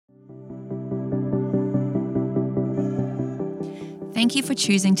Thank you for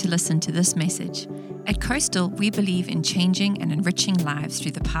choosing to listen to this message. At Coastal, we believe in changing and enriching lives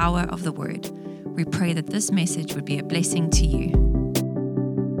through the power of the Word. We pray that this message would be a blessing to you.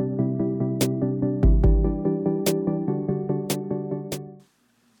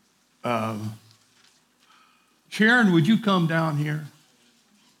 Sharon, would you come down here?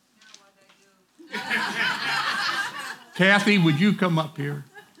 Kathy, would you come up here?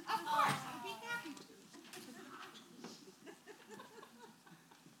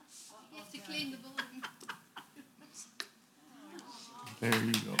 There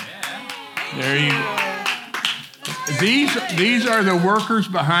you go. There you go. These are the workers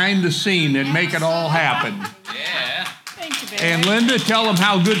behind the scene that make it all happen. Yeah. Thank you, baby. And Linda, tell them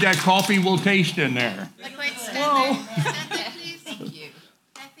how good that coffee will taste in there. Whoa. Stand there, please. Thank you.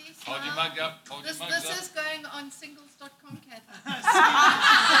 Kathy, smile. Hold your mug up. Hold your mug up. This is going on singles.com, Kathy.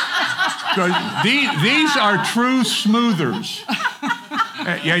 'Cause these are true smoothers.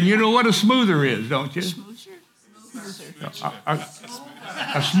 And you know what a smoother is, don't you?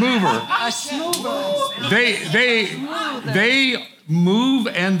 A smoover. A smoother. They move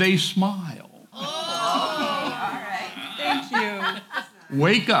and they smile. All right. Thank you.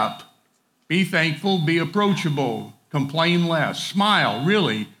 Wake up. Be thankful. Be approachable. Complain less. Smile.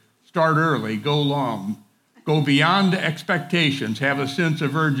 Really. Start early. Go long. Go beyond expectations. Have a sense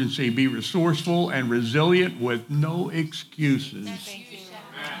of urgency. Be resourceful and resilient with no excuses.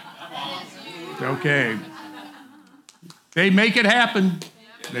 Okay. They make it happen.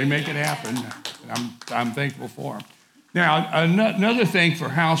 They make it happen. I'm thankful for them. Now, another thing for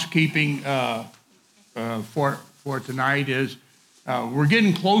housekeeping for tonight is we're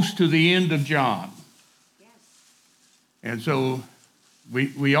getting close to the end of John. And so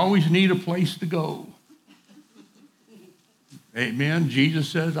we always need a place to go. Amen. Jesus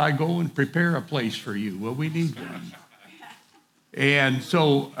says, I go and prepare a place for you. Well, we need one. And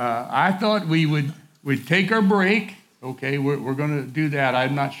so I thought we'd take our break. Okay, we're going to do that.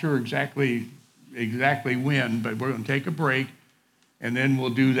 I'm not sure exactly when, but we're going to take a break, and then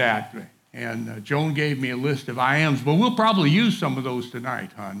we'll do that. And Joan gave me a list of I ams, but we'll probably use some of those tonight,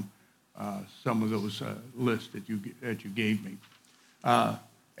 hon. Some of those lists that you gave me.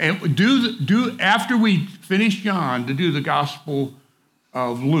 And do after we finish John, to do the Gospel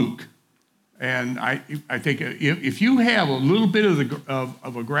of Luke. And I think if you have a little bit of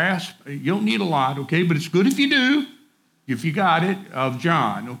a grasp, you don't need a lot, okay? But it's good if you do. If you got it, of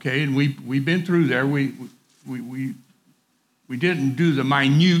John, okay, and we've been through there. We didn't do the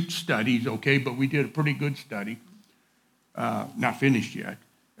minute studies, okay, but we did a pretty good study. Not finished yet.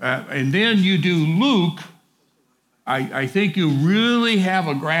 And then you do Luke. I think you really have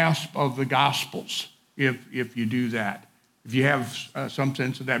a grasp of the Gospels if you do that. If you have some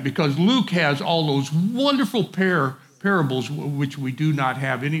sense of that, because Luke has all those wonderful parables which we do not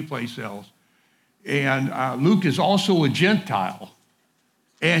have anyplace else. And Luke is also a Gentile,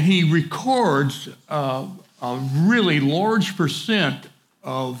 and he records a really large percent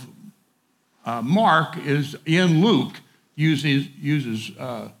of Mark is in Luke, uses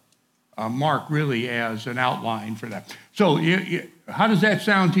Mark really as an outline for that. So how does that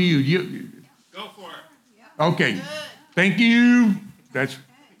sound to you? Go for it. Okay, good. Thank you. That's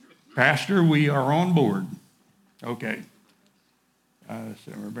Pastor, we are on board. Okay.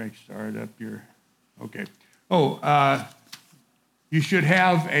 Summer break started up your... Okay. Oh, you should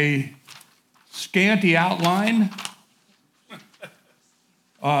have a scanty outline.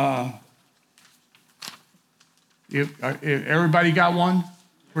 If everybody got one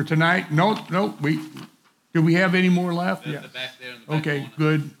for tonight? No. Do we have any more left? Yeah. The back there in the back okay, corner.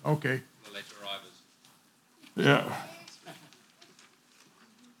 Good. Okay. The later arrivals.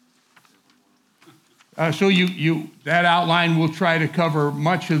 Yeah. So that outline will try to cover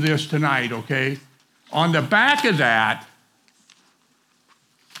much of this tonight, okay? On the back of that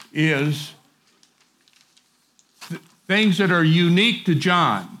is things that are unique to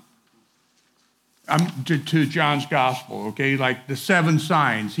John, to John's gospel, okay? Like the 7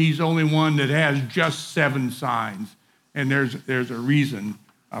 signs. He's the only one that has just 7 signs, and there's a reason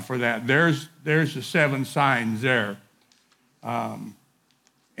for that. There's the 7 signs there. And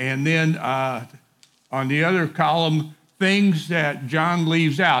then on the other column, things that John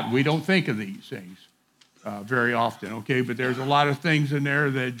leaves out. We don't think of these things very often, okay? But there's a lot of things in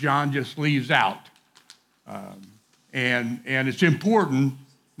there that John just leaves out. And it's important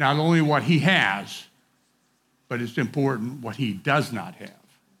not only what he has, but it's important what he does not have.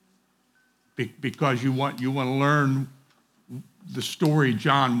 Because you want to learn the story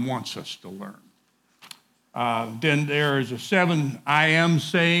John wants us to learn. Then there is a 7 I am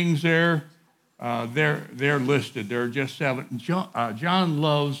sayings there. they're listed. There are just 7. John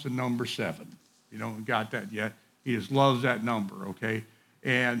loves the number 7. You don't got that yet. He just loves that number, okay?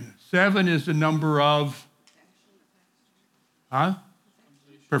 And 7 is the number of,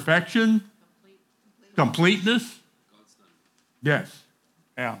 perfection? Completeness? Yes.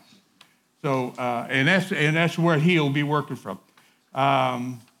 Yeah. So, and that's where he'll be working from.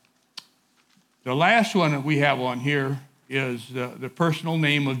 The last one that we have on here is the personal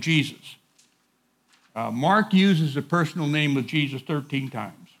name of Jesus. Mark uses the personal name of Jesus 13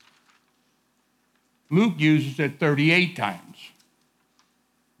 times. Luke uses it 38 times.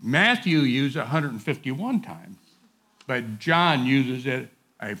 Matthew uses it 151 times. But John uses it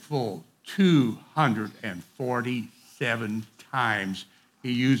a full 247 times.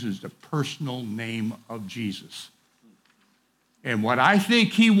 He uses the personal name of Jesus. And what I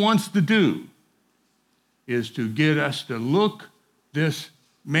think he wants to do is to get us to look this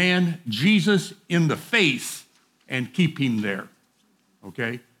man, Jesus, in the face and keep him there,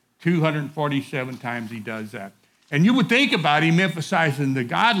 okay? 247 times he does that. And you would think about him emphasizing the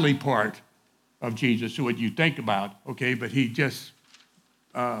godly part of Jesus, what you think about, okay? But he just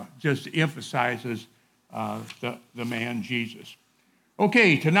emphasizes the man, Jesus.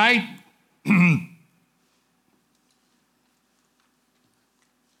 Okay, tonight,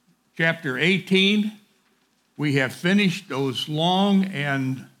 chapter 18, we have finished those long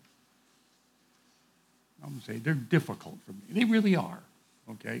and, I'm going to say, they're difficult for me. They really are,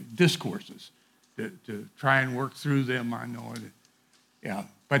 okay? Discourses to try and work through them, I know it. Yeah,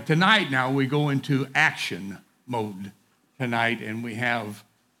 but tonight now we go into action mode tonight, and we have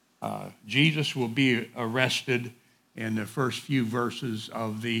Jesus will be arrested in the first few verses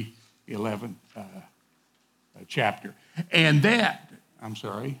of the 11th chapter. And that,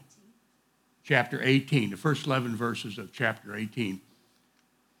 chapter 18, the first 11 verses of chapter 18.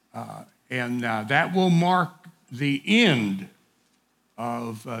 And that will mark the end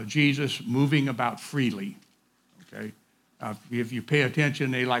of Jesus moving about freely, okay? If you pay attention,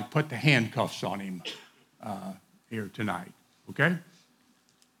 they put the handcuffs on him here tonight, okay?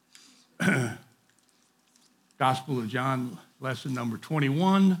 Gospel of John, lesson number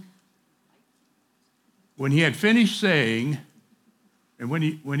 21. When he had finished saying, and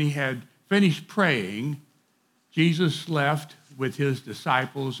when he had finished praying, Jesus left with his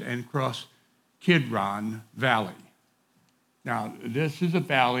disciples and crossed Kidron Valley. Now, this is a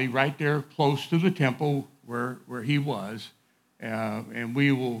valley right there close to the temple where he was, and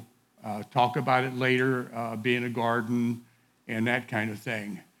we will talk about it later, being a garden and that kind of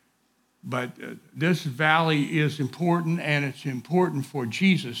thing. But this valley is important, and it's important for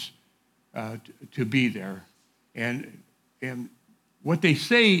Jesus to be there. And what they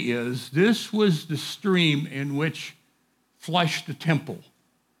say is this was the stream in which flushed the temple.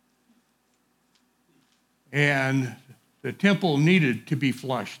 And the temple needed to be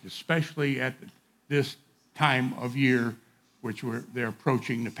flushed, especially at this time of year, which they're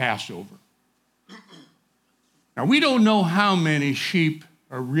approaching the Passover. Now, we don't know how many sheep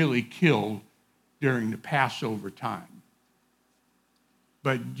are really killed during the Passover time.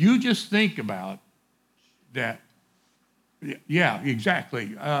 But you just think about that. Yeah,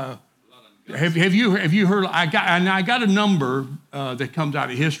 exactly. Have you heard? I got a number that comes out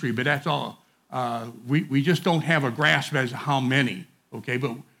of history, but that's all. We just don't have a grasp as to how many. Okay,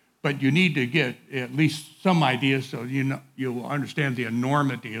 but you need to get at least some idea so you'll understand the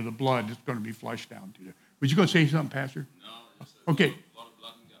enormity of the blood that's going to be flushed down to you. Was you going to say something, Pastor? No. Okay. A lot of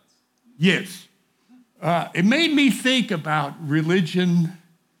blood and guts. Yes. It made me think about religion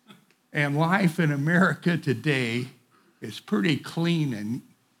and life in America today. It's pretty clean and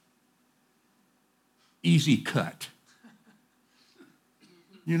easy cut.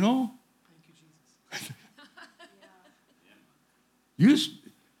 You know?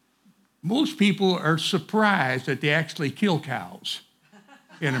 Most people are surprised that they actually kill cows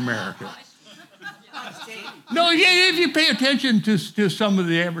in America. No, yeah, if you pay attention to some of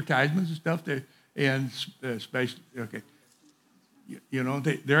the advertisements and stuff, and especially, okay, you know,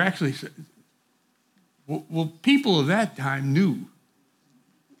 they're actually, well, people of that time knew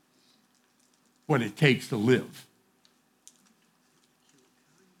what it takes to live.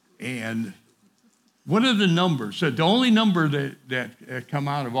 And one of the numbers, so the only number that come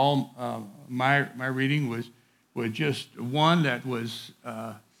out of all my reading was just one that was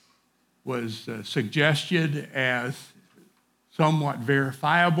suggested as somewhat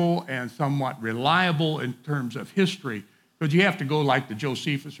verifiable and somewhat reliable in terms of history, because you have to go like the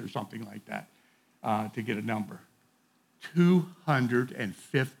Josephus or something like that to get a number.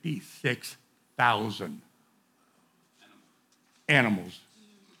 256,000 animals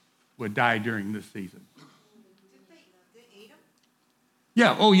would die during this season.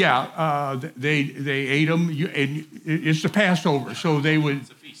 Yeah, oh yeah, they ate them, and it's the Passover, so they would.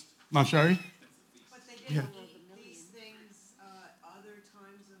 It's a feast. I'm sorry? But they didn't eat these things other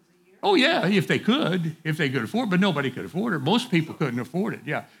times of the year? Oh yeah, if they could afford it, but nobody could afford it. Most people couldn't afford it,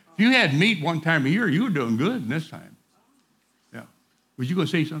 yeah. If you had meat one time a year, you were doing good in this time. Yeah. Was you going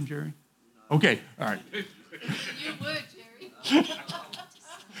to say something, Jerry? Okay, all right. You would, Jerry.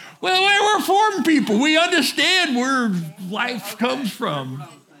 Well, we're farm people. We understand where life comes from.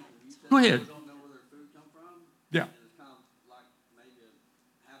 Go ahead. Don't know where their food come from. Yeah. And it's kind of like maybe a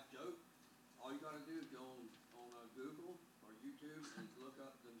half joke. All you got to do is go on Google or YouTube and look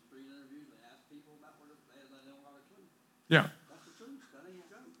up them street interviews and ask people about where they don't have a clue. Yeah. That's the truth. That ain't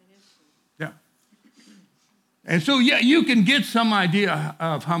a joke. Yeah. And so, yeah, you can get some idea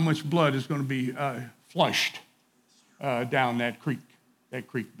of how much blood is going to be flushed down that creek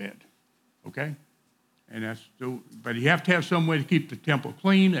bed, okay? And that's but you have to have some way to keep the temple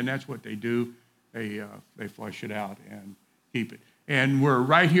clean, and that's what they do. They flush it out and keep it. And we're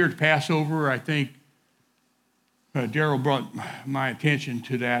right here at Passover. I think Daryl brought my attention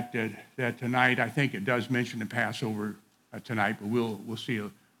to that tonight. I think it does mention the Passover tonight, but we'll see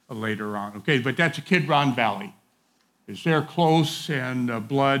later on. Okay, but that's a Kidron Valley. It's there close, and the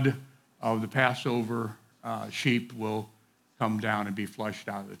blood of the Passover sheep will come down and be flushed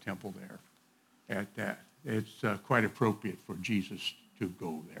out of the temple there. At that, it's quite appropriate for Jesus to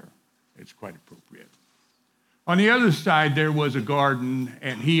go there. It's quite appropriate. On the other side, there was a garden,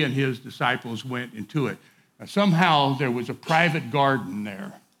 and he and his disciples went into it. Now, somehow there was a private garden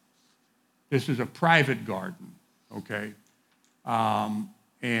there. This is a private garden, okay? And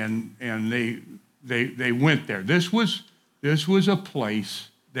they went there. This was a place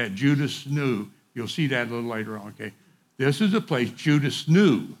that Judas knew. You'll see that a little later on, okay? This is a place Judas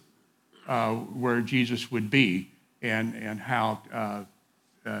knew where Jesus would be and how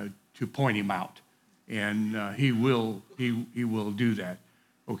to point him out. And he will do that.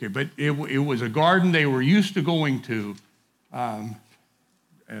 Okay, but it was a garden they were used to going to.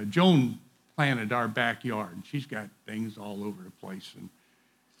 Joan planted our backyard. She's got things all over the place, and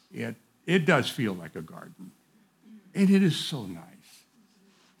it does feel like a garden. And it is so nice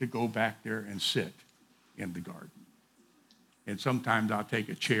to go back there and sit in the garden. And sometimes I'll take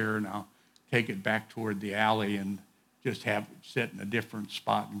a chair and I'll take it back toward the alley and just have it sit in a different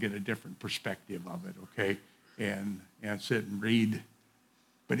spot and get a different perspective of it, okay? And sit and read.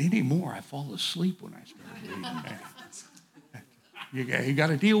 But anymore, I fall asleep when I start reading. You got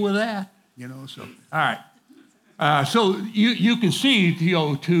to deal with that, so. All right. So you can see,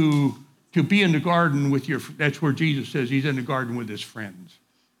 to be in the garden with that's where Jesus says he's in the garden with his friends.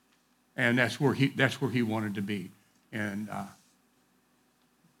 And that's where he wanted to be. And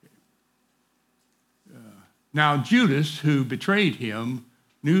now Judas, who betrayed him,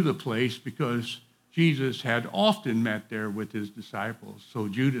 knew the place because Jesus had often met there with his disciples. So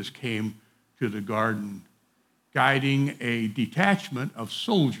Judas came to the garden, guiding a detachment of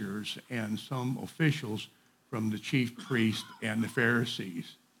soldiers and some officials from the chief priest and the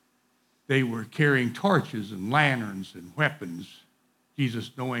Pharisees. They were carrying torches and lanterns and weapons.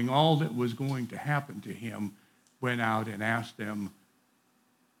 Jesus, knowing all that was going to happen to him, went out and asked them,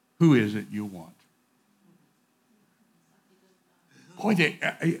 "Who is it you want?" Boy,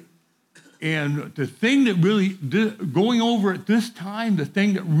 and the thing that really, going over at this time, the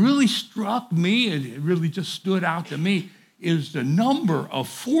thing that really struck me, and it really just stood out to me, is the number of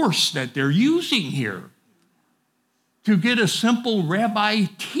force that they're using here to get a simple rabbi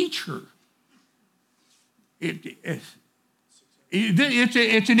teacher. It's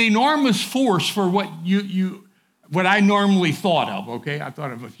an enormous force for what I normally thought of, okay? I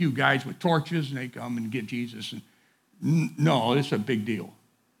thought of a few guys with torches, and they come and get Jesus. And no, it's a big deal.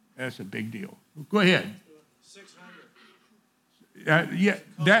 That's a big deal. Go ahead. 600. 600.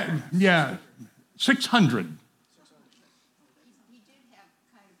 He did have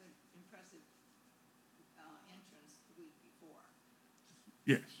kind of an impressive entrance the week before.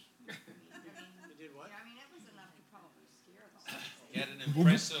 Yes. He did what? I mean, it was enough to probably scare them. He had an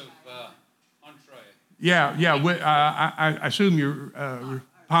impressive entree. Yeah. I assume you're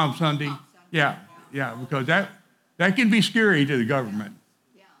Palm Sunday. Yeah, because that can be scary to the government.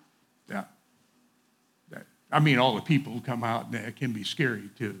 Yeah. I mean, all the people who come out, and that can be scary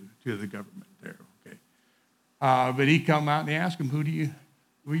to the government there, okay? But he come out and he asked him, who do you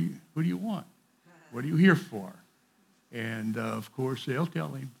want? What are you here for? And, of course, they'll tell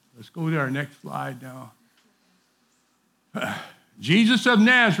him. Let's go to our next slide now. Jesus of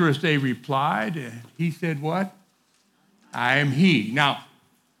Nazareth, they replied. And he said, what? I am he. Now,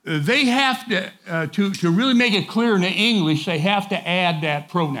 they have to really make it clear in the English, they have to add that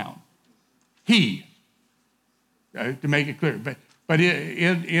pronoun, he, to make it clear. But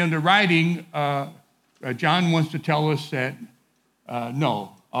in the writing, John wants to tell us that,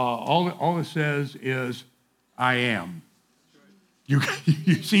 no, all it says is, I am. You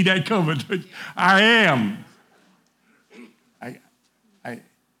see that coming. I am. I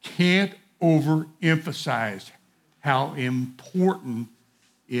can't overemphasize how important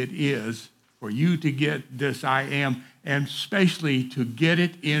it is for you to get this I am, and especially to get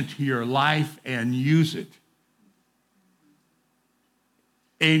it into your life and use it.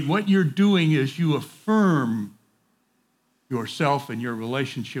 And what you're doing is you affirm yourself and your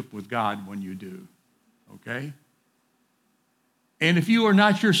relationship with God when you do, okay? And if you are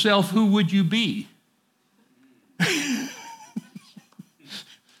not yourself, who would you be?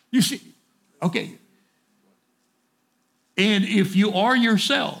 You see, okay. And if you are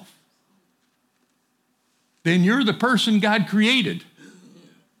yourself, then you're the person God created.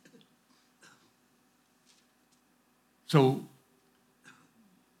 So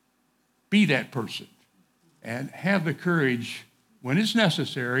be that person and have the courage when it's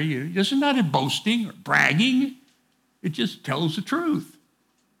necessary. This is not a boasting or bragging. It just tells the truth.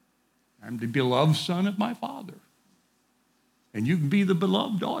 I'm the beloved son of my Father. And you can be the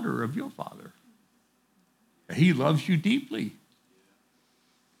beloved daughter of your Father. He loves you deeply.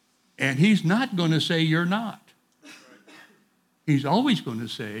 And he's not going to say you're not. He's always going to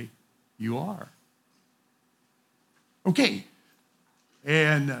say you are. Okay.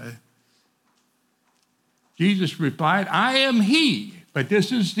 And Jesus replied, I am he. But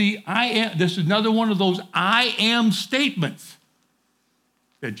this is this is another one of those I am statements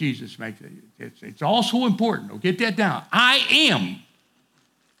that Jesus makes. It's also important. Get that down. I am.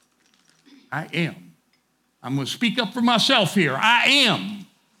 I am. I'm going to speak up for myself here. I am.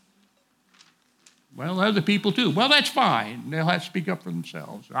 Well, other people too. Well, that's fine. They'll have to speak up for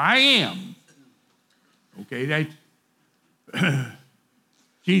themselves. I am. Okay, that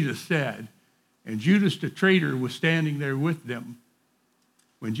Jesus said, and Judas the traitor was standing there with them.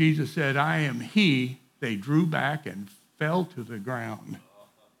 When Jesus said, I am he, they drew back and fell to the ground.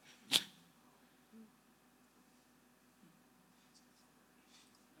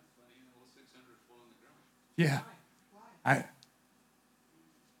 Yeah.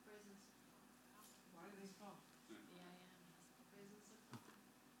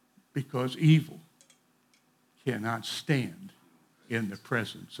 Because evil cannot stand in the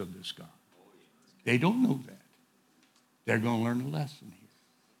presence of this God. They don't know that. They're going to learn a lesson here.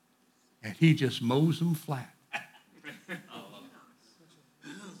 And he just mows them flat.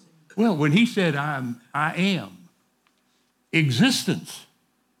 Well, when he said, I am, existence,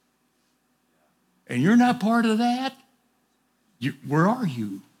 and you're not part of that, where are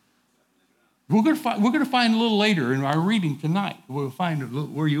you? We're going to find a little later in our reading tonight. We'll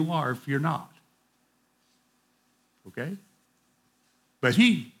find where you are if you're not. Okay? But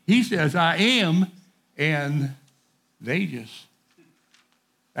he says, I am, and that's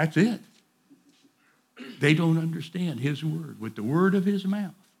it. They don't understand his word with the word of his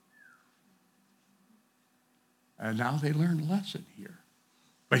mouth. And now they learn a lesson here.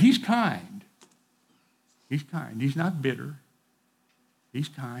 But he's kind. He's kind. He's not bitter. He's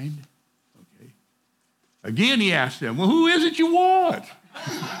kind. Okay. Again, he asked them, well, who is it you want?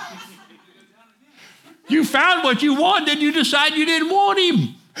 You found what you want, then you decide you didn't want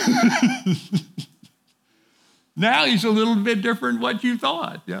him. Now he's a little bit different what you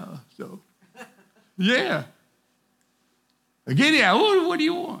thought. Yeah. So, yeah. Again, yeah, what do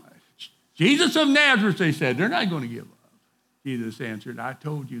you want? Jesus of Nazareth, they said. They're not going to give up. Jesus answered, I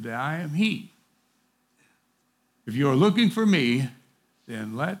told you that I am he. If you are looking for me,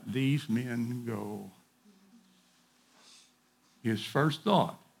 then let these men go. His first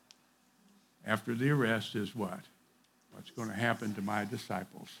thought after the arrest is what? What's going to happen to my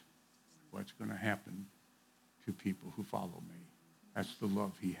disciples? What's going to happen to people who follow me? That's the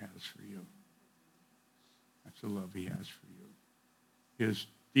love he has for you. That's the love he has for you. His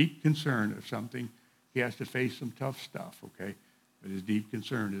deep concern of something, he has to face some tough stuff, okay? But his deep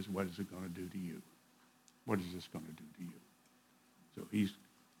concern is, what is it going to do to you? What is this going to do to you? So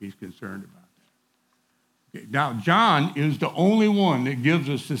he's concerned about that. Okay, now, John is the only one that gives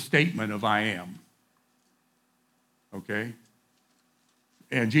us the statement of I am. Okay?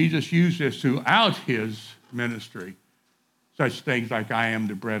 And Jesus used this throughout his ministry. Such things like, I am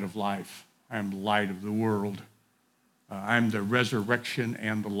the bread of life. I am the light of the world. I'm the resurrection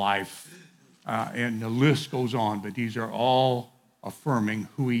and the life. And the list goes on, but these are all affirming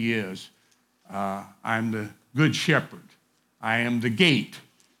who he is. I'm the good shepherd. I am the gate.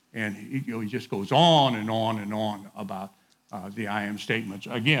 And he just goes on and on and on about the I am statements.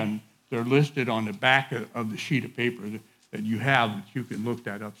 Again, they're listed on the back of the sheet of paper that you have, that you can look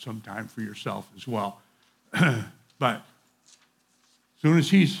that up sometime for yourself as well. But as soon as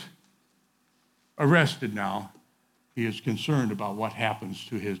he's arrested now, he is concerned about what happens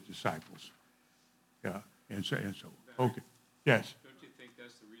to his disciples. Yeah, and so, okay, yes. Don't you think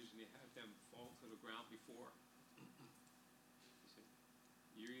that's the reason you had them fall to the ground before? He said,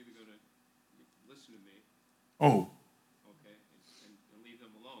 you're either going to listen to me, Oh, okay, and leave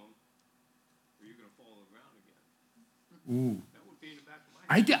them alone, or you're going to fall to the ground again. ooh. That would be in the back of my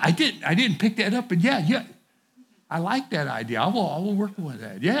head. I didn't pick that up, but yeah, I like that idea. I will work with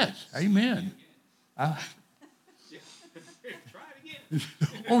that. Yes, amen. Try it again.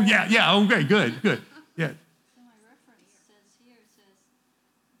 Oh yeah, okay, good. Yeah, So my reference says here,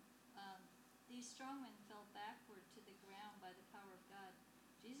 these strong men fell backward to the ground by the power of God.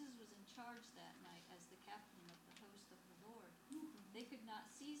 Jesus was in charge that night as the captain of the host of the Lord. They could not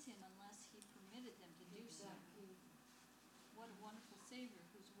seize him unless he permitted them to do so. What a wonderful Savior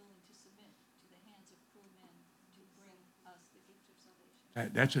who's willing to submit to the hands of cruel men to bring us the gift of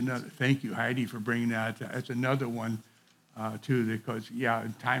salvation. that's another. Thank you, Heidi, for bringing that. That's another one too, because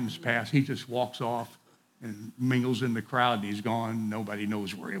in times past he just walks off and mingles in the crowd, and he's gone. Nobody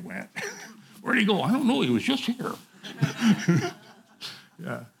knows where he went. Where'd he go? I don't know. He was just here. Yeah. I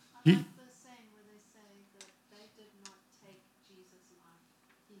like the saying where they say that they did not take Jesus' life,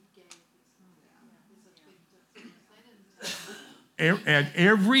 he gave his life. There's a big difference. They didn't At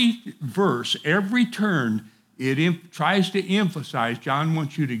every verse, every turn, it tries to emphasize. John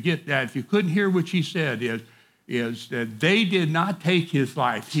wants you to get that. If you couldn't hear what she said, is that they did not take his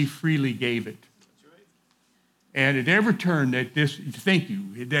life; he freely gave it. That's right. And at every turn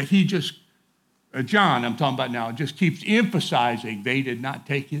that he just, John, I'm talking about now, just keeps emphasizing they did not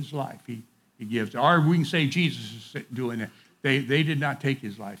take his life. He gives. Or we can say Jesus is doing that. They did not take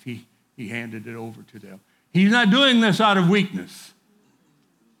his life. He handed it over to them. He's not doing this out of weakness.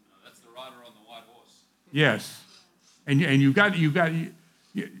 No, that's the rider on the white horse. Yes. And you got,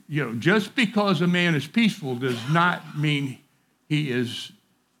 just because a man is peaceful does not mean he is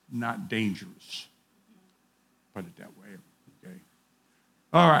not dangerous. Put it that way, okay?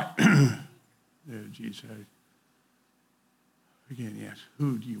 All right. Jesus. Again, yes.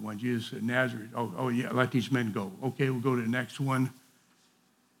 Who do you want? Jesus of Nazareth. Oh, yeah, let these men go. Okay, we'll go to the next one.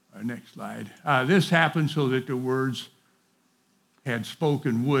 Next slide. This happened so that the words had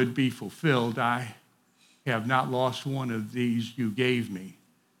spoken would be fulfilled. I have not lost one of these you gave me.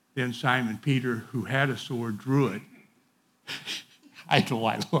 Then Simon Peter, who had a sword, drew it. I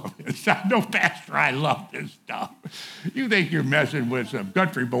love this. No, Pastor, I love this stuff. You think you're messing with some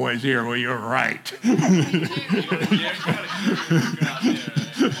country boys here? Well, you're right.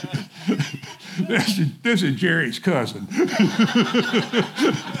 This is Jerry's cousin.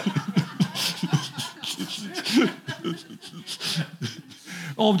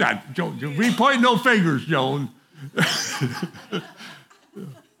 Oh, that, Joan, we point no fingers, Joan.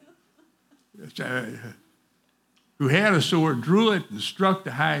 Who had a sword, drew it, and struck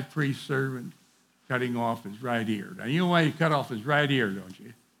the high priest's servant, cutting off his right ear. Now, you know why he cut off his right ear, don't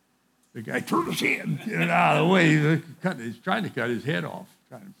you? The guy turned his head, get it out of the way. He's trying to cut his head off,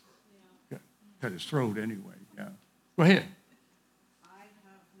 trying to cut his throat anyway. Yeah. Go ahead. I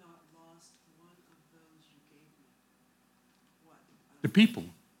have not lost one of those you gave me. What? The people.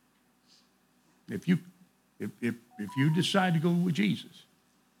 If you decide to go with Jesus,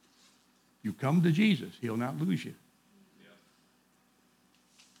 you come to Jesus, he'll not lose you.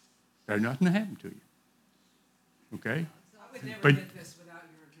 There's nothing to happen to you. Okay? I would never But- get this without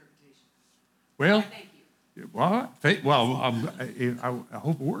your interpretation. Well, Thank you. I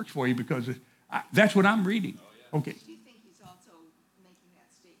hope it works for you because that's what I'm reading. Okay. Do you think he's also making that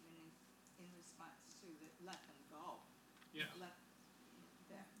statement in response to that, let them go? Yeah. Let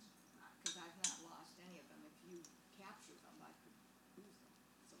that, because I've not lost any of them. If you capture them, I could lose them,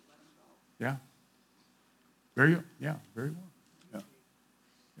 so let them go. Yeah. Very well. Yeah.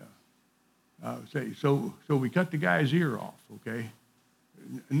 So we cut the guy's ear off, okay?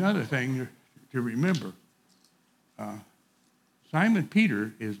 Another thing to remember, Simon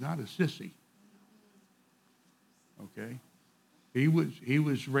Peter is not a sissy, okay? He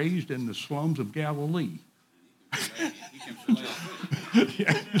was raised in the slums of Galilee. He can fillet a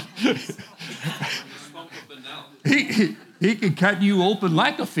fish. Smoke up and down. He can cut you open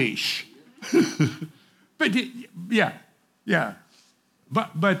like a fish. But yeah.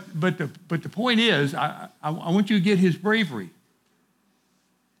 But the point is, I want you to get his bravery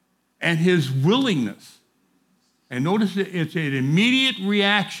and his willingness And notice it's an immediate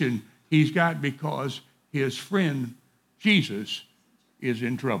reaction he's got because his friend Jesus is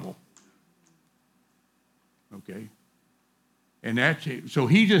in trouble. Okay? And that's it. So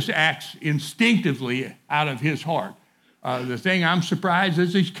he just acts instinctively out of his heart. The thing I'm surprised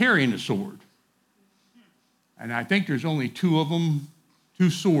is he's carrying a sword. And I think there's only two of them, two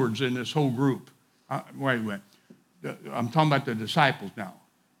swords in this whole group. Wait a minute. I'm talking about the disciples now.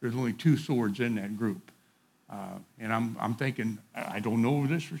 There's only two swords in that group. And I'm thinking, I don't know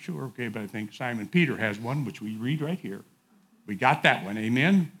this for sure, okay, but I think Simon Peter has one, which we read right here. We got that one,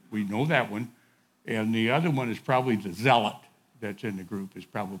 amen? We know that one. And the other one is probably the zealot that's in the group is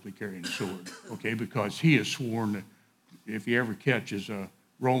probably carrying a sword, okay, because he has sworn that if he ever catches a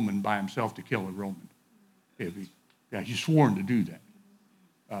Roman by himself to kill a Roman. He's sworn to do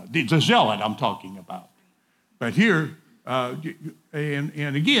that. The zealot I'm talking about. But here,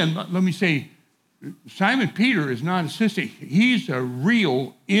 and again, let me say, Simon Peter is not a sissy. He's a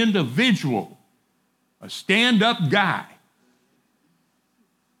real individual, a stand-up guy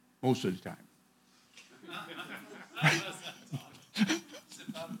most of the time.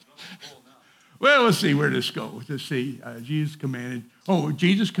 Well, let's see where this goes. Let's see. Jesus commanded.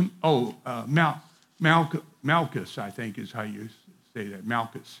 Malchus, I think is how you say that.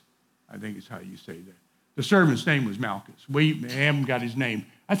 Malchus, I think is how you say that. The servant's name was Malchus. We haven't got his name.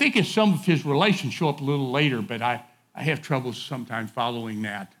 I think some of his relations show up a little later, but I have trouble sometimes following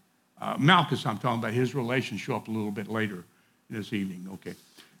that. Malchus, I'm talking about, his relations show up a little bit later this evening. Okay.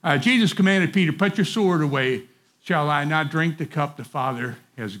 Jesus commanded Peter, put your sword away. Shall I not drink the cup the Father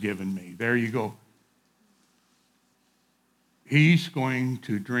has given me? There you go. He's going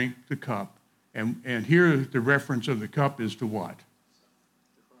to drink the cup. And here the reference of the cup is to what?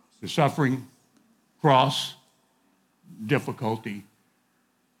 The suffering, cross, difficulty.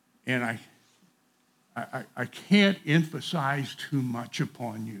 And I can't emphasize too much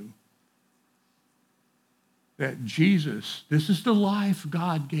upon you that Jesus, this is the life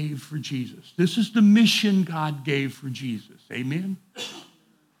God gave for Jesus. This is the mission God gave for Jesus. Amen?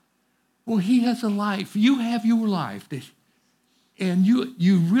 Well, he has a life. You have your life. And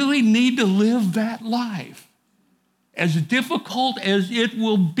you really need to live that life, as difficult as it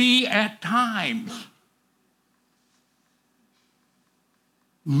will be at times.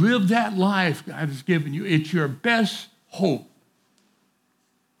 Live that life God has given you. It's your best hope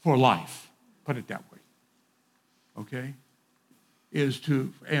for life. Put it that way. Okay?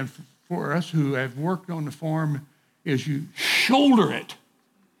 And for us who have worked on the farm, is you shoulder it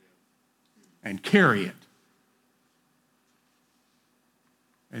and carry it.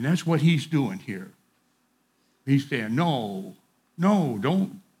 And that's what he's doing here. He's saying, no,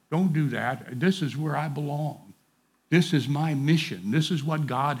 don't do that. This is where I belong. This is my mission. This is what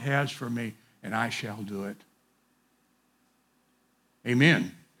God has for me, and I shall do it.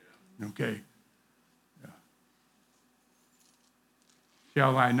 Amen. Okay.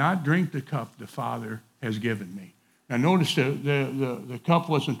 Shall I not drink the cup the Father has given me? Now notice the cup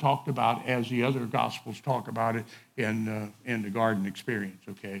wasn't talked about as the other Gospels talk about it in the garden experience,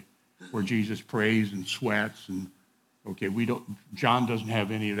 okay, where Jesus prays and sweats and, okay, John doesn't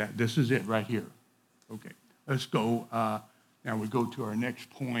have any of that. This is it right here. Okay, let's go. Now we go to our next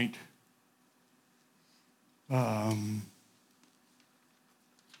point.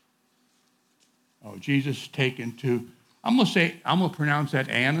 Jesus taken to, I'm going to pronounce that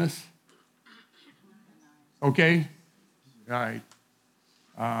Annas. Okay? All right.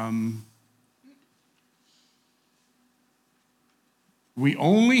 We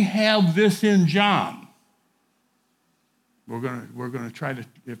only have this in John. We're going to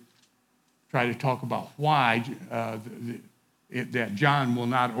try to talk about why that John will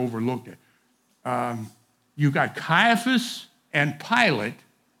not overlook it. You got Caiaphas and Pilate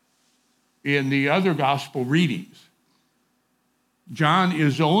in the other gospel readings. John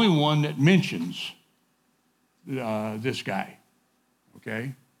is the only one that mentions this guy,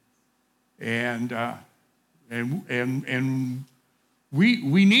 okay? And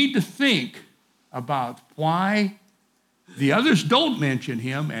we need to think about why the others don't mention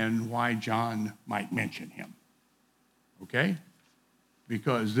him and why John might mention him, okay?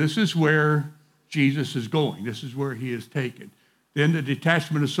 Because this is where Jesus is going. This is where he is taken. Then the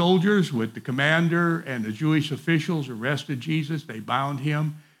detachment of soldiers with the commander and the Jewish officials arrested Jesus. They bound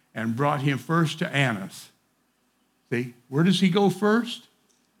him and brought him first to Annas. See, where does he go first?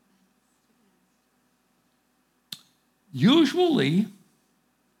 Usually,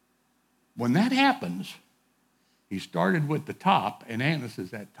 when that happens, he started with the top, and Annas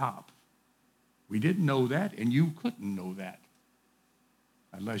is at top. We didn't know that, and you couldn't know that.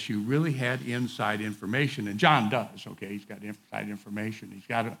 unless you really had inside information. And John does, okay? He's got inside information. He's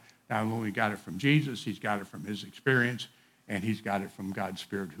got it, not only got it from Jesus, he's got it from his experience, and he's got it from God's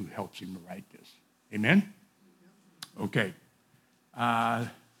Spirit who helps him to write this. Amen? Okay.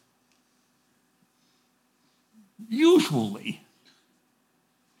 Usually,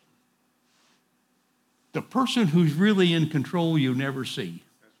 the person who's really in control you never see.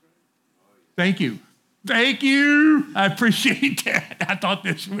 Thank you. Thank you. I appreciate that. I thought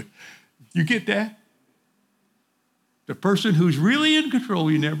this would. You get that? The person who's really in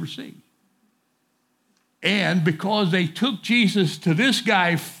control you never see. And because they took Jesus to this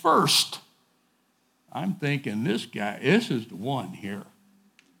guy first, I'm thinking this is the one here.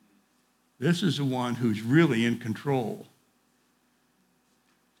 This is the one who's really in control.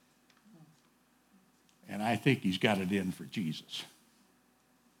 And I think he's got it in for Jesus.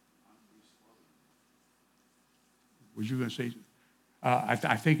 Was you going to say?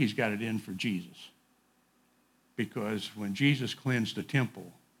 I think he's got it in for Jesus. Because when Jesus cleansed the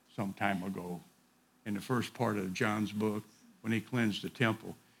temple some time ago, in the first part of John's book, when he cleansed the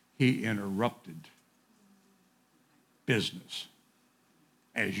temple, he interrupted business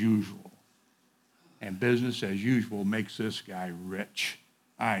as usual. And business as usual makes this guy rich.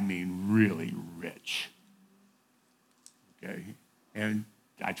 I mean, really rich. Okay? And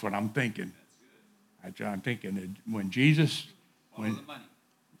that's what I'm thinking. That's what I'm thinking. That when Jesus... Follow the money.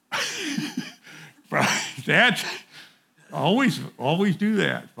 That's... Always do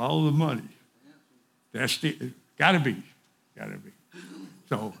that. Follow the money. That's gotta be.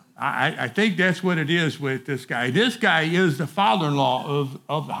 So I think that's what it is with this guy. This guy is the father-in-law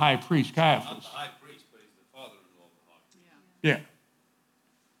of the high priest Caiaphas. Not the high priest, but he's the father-in-law of the high priest. Yeah.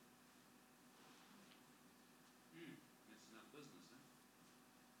 Messing up business,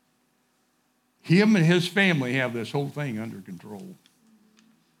 huh? Him and his family have this whole thing under control.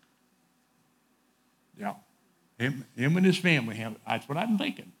 Yeah. Him and his family have it. That's what I'm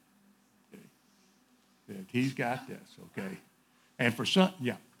thinking. Okay. That he's got this, okay? And for some,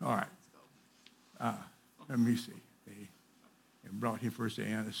 yeah, all right. Let me see. They brought him first to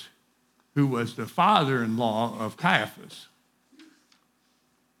Annas, who was the father-in-law of Caiaphas.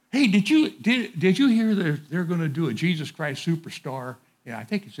 Hey, did you hear they're going to do a Jesus Christ Superstar? Yeah, I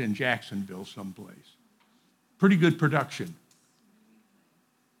think it's in Jacksonville someplace. Pretty good production.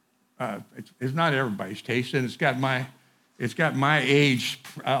 It's not everybody's taste, and it's got my age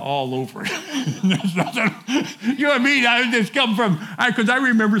all over it. You know what I mean? It's come from because I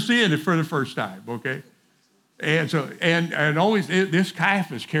remember seeing it for the first time. Okay, and so and always this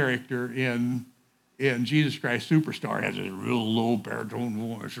Caiaphas character in Jesus Christ Superstar has a real low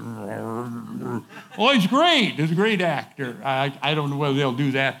baritone voice. Oh, he's great. He's a great actor. I don't know whether they'll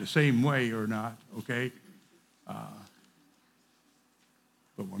do that the same way or not. Okay.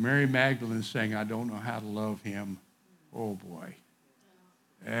 But when Mary Magdalene sang, I don't know how to love him, oh boy.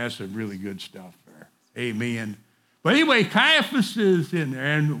 That's some really good stuff there. Amen. But anyway, Caiaphas is in there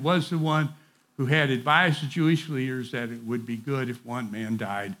and was the one who had advised the Jewish leaders that it would be good if one man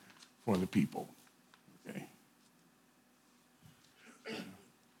died for the people. Okay.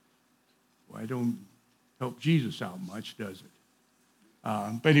 Well, I don't help Jesus out much, does it?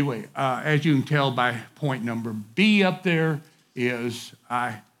 But anyway, as you can tell by point number B up there, is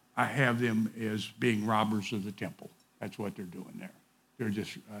I have them as being robbers of the temple. That's what they're doing there.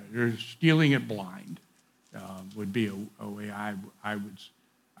 They're stealing it blind. Would be a way I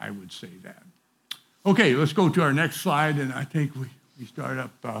would say that. Okay, let's go to our next slide, and I think we start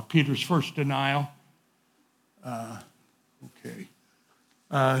up Peter's first denial. Okay,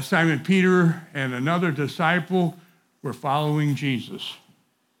 Simon Peter and another disciple were following Jesus.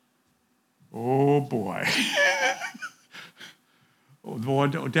 Oh boy. Oh, boy,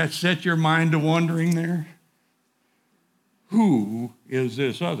 don't that set your mind to wondering there? Who is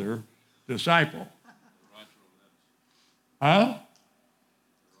this other disciple? Huh?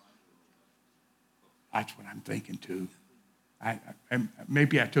 That's what I'm thinking too.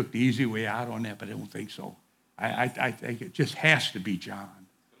 Maybe I took the easy way out on that, but I don't think so. I think it just has to be John.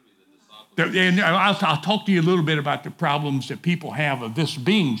 And I'll talk to you a little bit about the problems that people have of this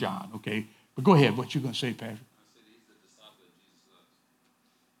being John, okay? But go ahead. What you going to say, Patrick?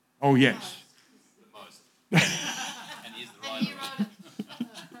 Oh, yes. The most. And he's the right one.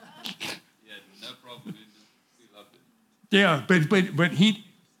 Yeah, no problem. He loved it. Yeah,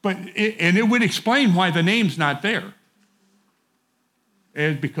 and it would explain why the name's not there.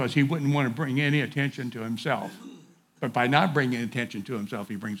 It's because he wouldn't want to bring any attention to himself. But by not bringing attention to himself,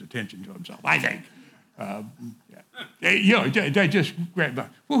 he brings attention to himself, I think. Yeah. They just grab,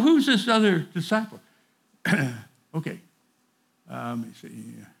 well, who's this other disciple? Okay. let me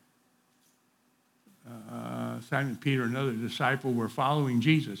see. Simon Peter, another disciple, were following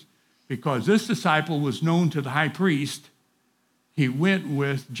Jesus. Because this disciple was known to the high priest, he went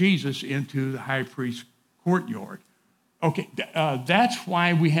with Jesus into the high priest's courtyard. Okay, that's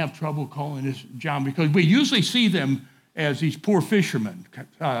why we have trouble calling this John, because we usually see them as these poor fishermen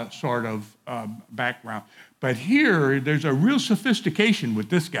sort of background. But here, there's a real sophistication with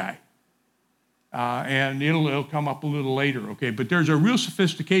this guy. And it'll come up a little later, okay? But there's a real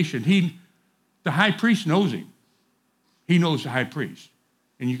sophistication. The high priest knows him. He knows the high priest.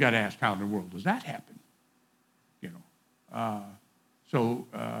 And you got to ask, how in the world does that happen?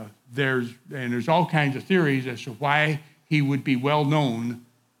 There's all kinds of theories as to why he would be well known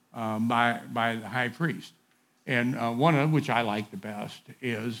by the high priest. And one of which I like the best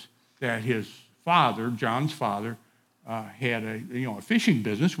is that his father, John's father, had a fishing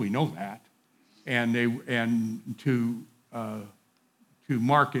business. We know that, and to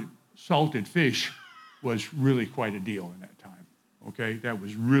market salted fish was really quite a deal in that time. Okay, that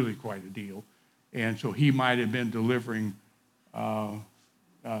was really quite a deal, and so he might have been delivering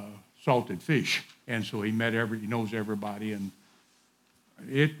salted fish, and so he knows everybody, and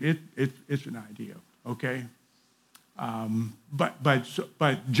it's an idea. Okay, but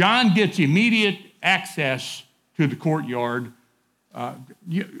John gets immediate access to the courtyard.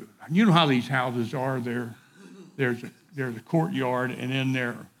 You know how these houses are. There's the courtyard, and then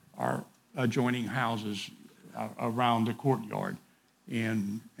there are adjoining houses around the courtyard.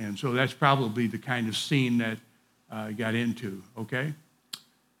 And so that's probably the kind of scene that he got into, okay?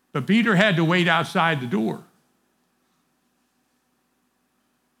 But Peter had to wait outside the door.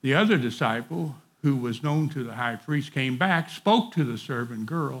 The other disciple, who was known to the high priest, came back, spoke to the servant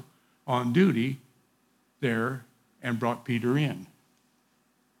girl on duty there, and brought Peter in.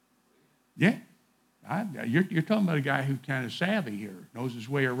 Yeah, you're talking about a guy who's kind of savvy here, knows his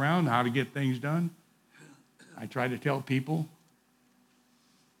way around, how to get things done. I try to tell people,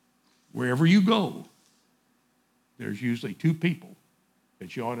 wherever you go, there's usually two people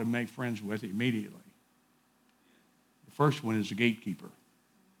that you ought to make friends with immediately. The first one is the gatekeeper.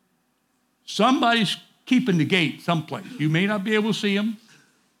 Somebody's keeping the gate someplace. You may not be able to see them,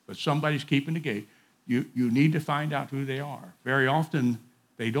 but somebody's keeping the gate. You need to find out who they are. Very often,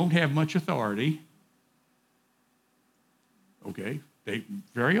 they don't have much authority. Okay?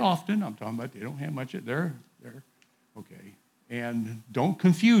 Very often, I'm talking about they don't have much. They're okay. And don't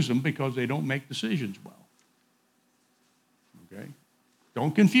confuse them because they don't make decisions well. Okay?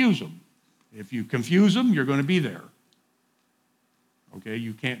 Don't confuse them. If you confuse them, you're going to be there. Okay?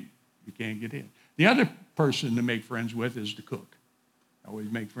 You can't get in. The other person to make friends with is the cook.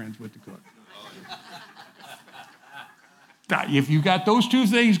 Always make friends with the cook. Now, if you got those two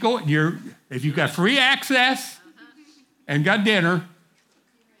things going, if you got free access and got dinner,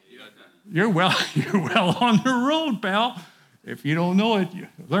 you're well on the road, pal. If you don't know it, you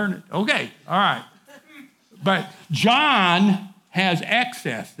learn it. Okay, all right. But John has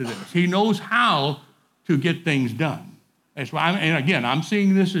access to this. He knows how to get things done. That's why, I'm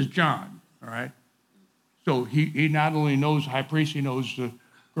seeing this as John, all right? So he not only knows the high priest, he knows the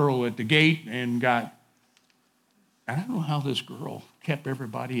girl at the gate and I don't know how this girl kept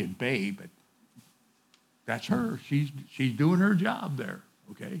everybody at bay, but that's her. She's doing her job there,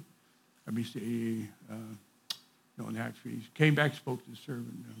 okay? Let me see. He came back, spoke to the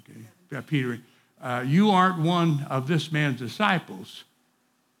servant, okay? Peter, you aren't one of this man's disciples,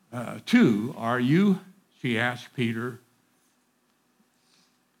 too, are you? She asked Peter.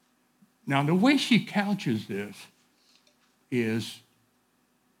 Now, the way she couches this is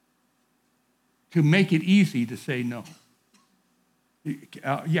to make it easy to say no.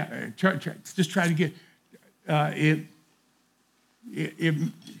 Just try to get it. She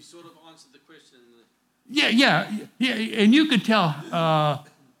sort of answered the question. Yeah, and you could tell,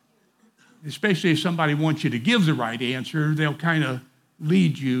 especially if somebody wants you to give the right answer, they'll kind of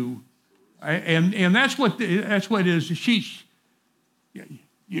lead you, and that's what it is.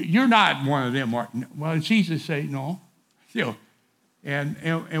 You're not one of them, Martin. Well, Jesus say no.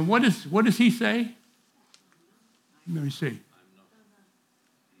 And what does he say? Let me see.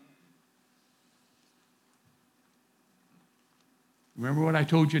 Remember what I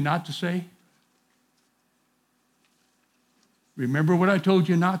told you not to say? Remember what I told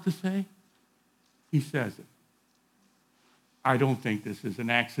you not to say? He says it. I don't think this is an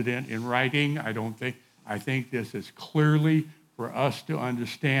accident in writing. I think this is clearly for us to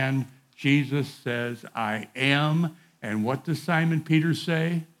understand. Jesus says, I am. And what does Simon Peter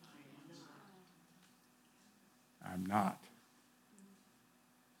say? I'm not.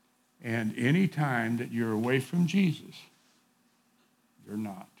 And any time that you're away from Jesus, you're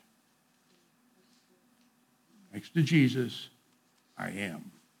not. Next to Jesus, I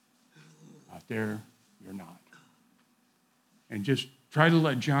am. Out there, you're not. And just try to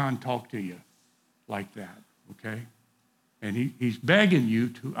let John talk to you like that, okay? And he's begging you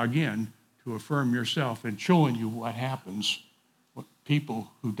to, again, to affirm yourself and showing you what happens. What people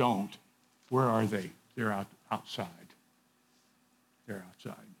who don't, where are they? They're outside. They're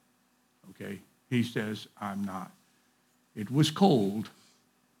outside, okay? He says, I'm not. It was cold.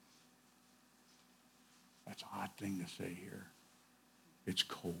 That's an odd thing to say here. It's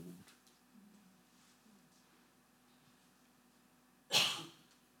cold.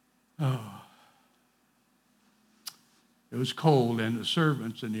 Oh. It was cold, and the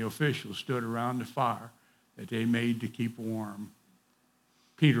servants and the officials stood around the fire that they made to keep warm.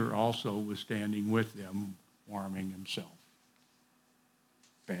 Peter also was standing with them, warming himself.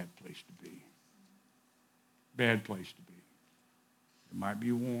 Bad place to be. Bad place to be. It might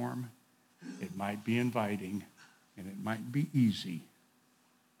be warm, it might be inviting, and it might be easy,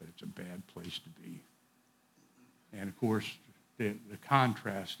 but it's a bad place to be. And of course, the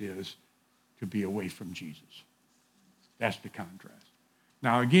contrast is to be away from Jesus. That's the contrast.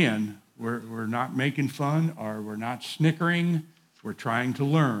 Now again, we're not making fun or we're not snickering. We're trying to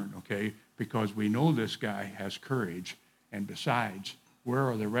learn, okay? Because we know this guy has courage. And besides, where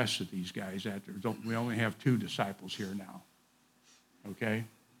are the rest of these guys at? We only have 2 disciples here now, okay?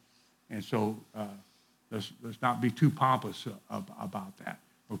 And so let's not be too pompous about that,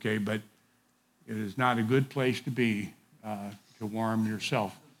 okay? But it is not a good place to be to warm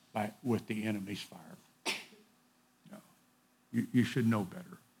yourself with the enemy's fire. No, you should know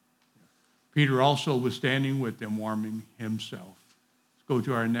better. Peter also was standing with them, warming himself. Let's go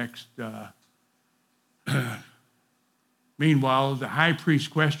to our next. Meanwhile, the high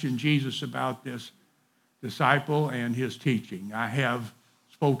priest questioned Jesus about this disciple and his teaching. I have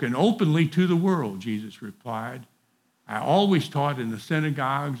spoken openly to the world, Jesus replied. I always taught in the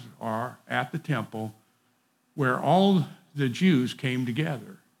synagogues or at the temple where all the Jews came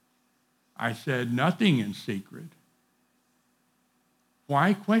together. I said nothing in secret.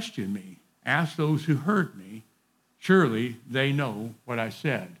 Why question me? Ask those who heard me. Surely they know what I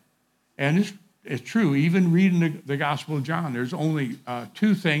said. And it's true, even reading the Gospel of John, there's only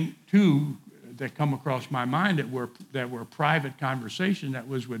two that come across my mind that were private conversation. That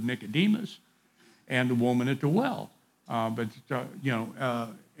was with Nicodemus and the woman at the well. And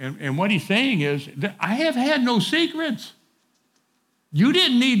what he's saying is, that I have had no secrets. You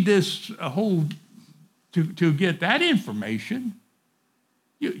didn't need this whole to get that information.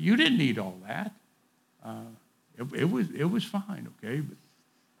 You didn't need all that. It was fine, okay.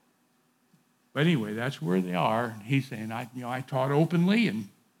 But anyway, that's where they are. He's saying, I taught openly,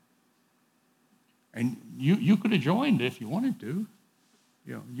 and you could have joined if you wanted to.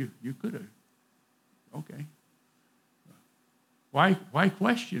 You could have. Okay. Why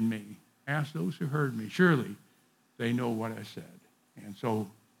question me? Ask those who heard me. Surely they know what I said. And so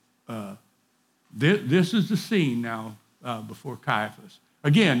this is the scene now before Caiaphas.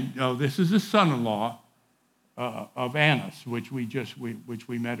 Again, this is the son-in-law of Annas, which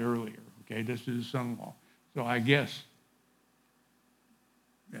we met earlier. Okay, this is his son-in-law. So I guess,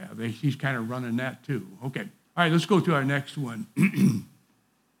 he's kind of running that too. Okay, all right, let's go to our next one.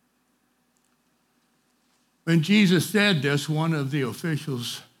 When Jesus said this, one of the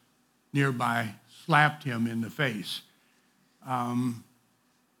officials nearby slapped him in the face.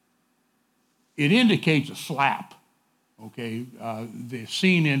 It indicates a slap, okay? The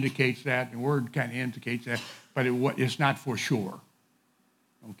scene indicates that, the word kind of indicates that, but it's not for sure,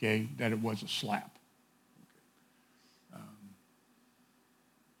 okay, that it was a slap. Okay.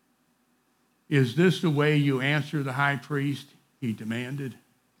 Is this the way you answer the high priest? He demanded.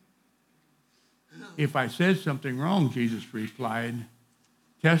 If I said something wrong, Jesus replied,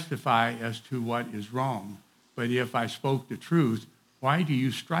 testify as to what is wrong. But if I spoke the truth, why do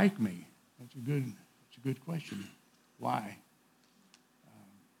you strike me? That's a good question. Why?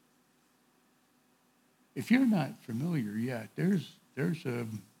 If you're not familiar yet, there's a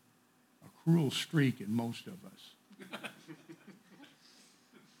cruel streak in most of us.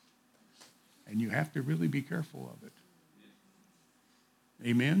 And you have to really be careful of it.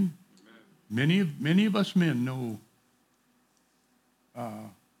 Amen? Many of us men know,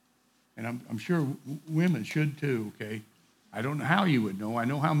 and I'm sure women should too, okay? I don't know how you would know. I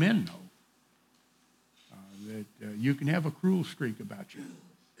know how men know. That you can have a cruel streak about you,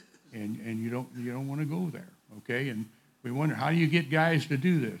 and you don't want to go there, okay? And we wonder, how do you get guys to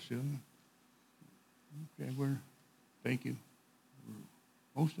do this? Okay, thank you.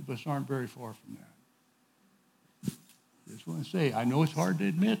 Most of us aren't very far from that. Just want to say, I know it's hard to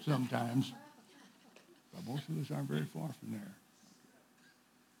admit sometimes, but most of us aren't very far from there.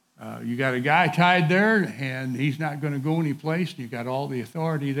 You got a guy tied there, and he's not going to go anyplace, and you got all the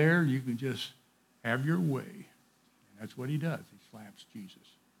authority there. You can just have your way. And that's what he does. He slaps Jesus.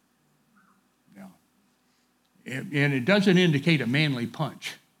 Now, and it doesn't indicate a manly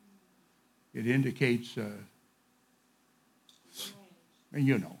punch. It indicates,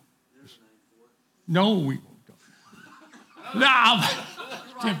 you know. No, we won't go. Now,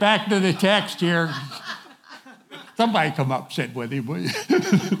 get back to the text here. Somebody come up and sit with him, will you?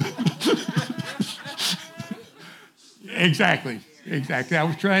 Exactly. I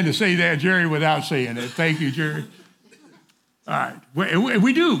was trying to say that, Jerry, without saying it. Thank you, Jerry. All right.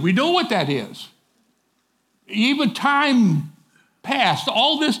 We do. We know what that is. Even time passed.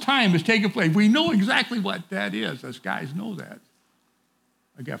 All this time has taken place. We know exactly what that is. Us guys know that.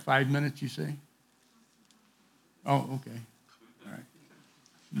 I got 5 minutes, you say? Oh, okay. All right.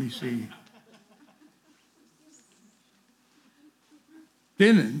 Let me see.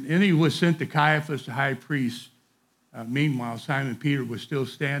 Then he was sent to Caiaphas, the high priest. Meanwhile, Simon Peter was still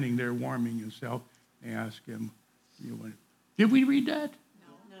standing there warming himself. They asked him, did we read that?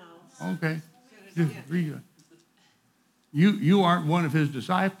 No. Okay. Just read it. You aren't one of his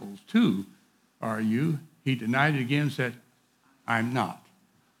disciples, too, are you? He denied it again and said, I'm not.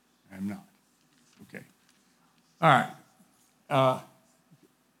 Okay. All right.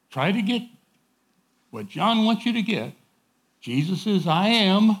 Try to get what John wants you to get. Jesus says, I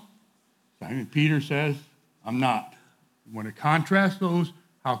am. Simon Peter says, I'm not. You want to contrast those?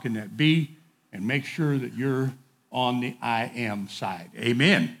 How can that be? And make sure that you're on the I am side.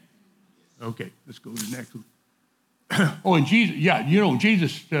 Amen. Okay, let's go to the next one. Oh, and Jesus,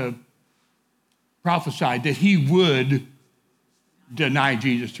 Jesus prophesied that he would deny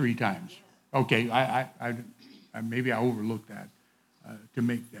Jesus 3 times. Okay, I maybe I overlooked that to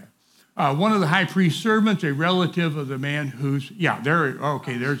make that. One of the high priest's servants, a relative of the man there's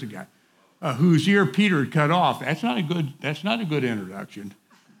a guy, whose ear Peter had cut off. That's not a good introduction.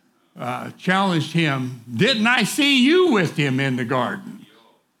 Challenged him, didn't I see you with him in the garden?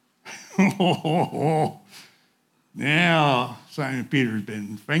 Now, Simon Peter's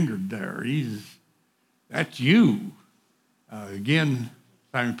been fingered there. That's you. Again,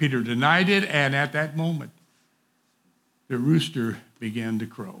 Simon Peter denied it, and at that moment, the rooster began to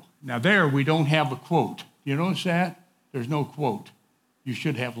crow. Now there, we don't have a quote. You notice that? There's no quote. You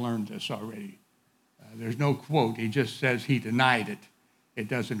should have learned this already. There's no quote. He just says he denied it. It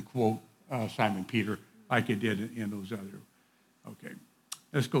doesn't quote Simon Peter like it did in those other. Okay,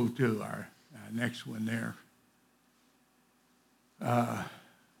 let's go to our next one there.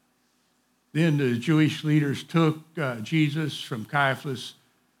 Then the Jewish leaders took Jesus from Caiaphas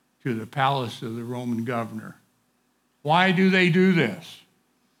to the palace of the Roman governor. Why do they do this?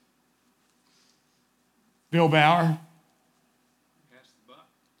 Bill Bauer? Pass the buck.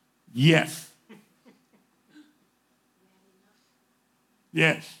 Yes.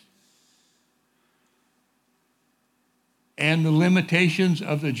 Yes. And the limitations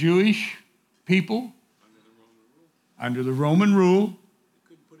of the Jewish people under the Roman rule.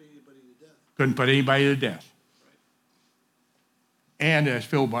 Couldn't put anybody to death. Couldn't put anybody to death. Right. And as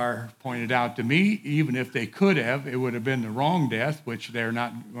Phil Barr pointed out to me, even if they could have, it would have been the wrong death, which they're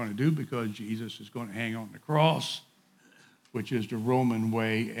not going to do because Jesus is going to hang on the cross, which is the Roman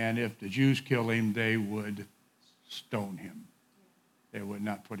way. And if the Jews kill him, they would stone him. They would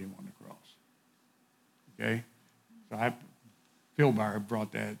not put him on the cross. Okay? So Phil Barr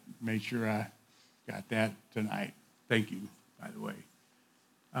brought that, made sure I got that tonight. Thank you, by the way.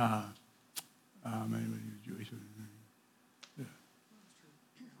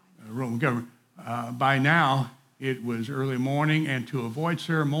 Roman government. By now, it was early morning, and to avoid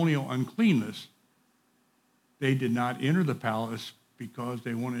ceremonial uncleanness, they did not enter the palace because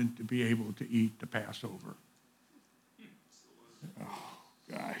they wanted to be able to eat the Passover. Oh,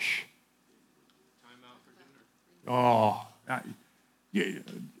 gosh. Time out for dinner.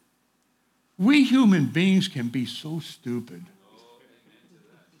 We human beings can be so stupid.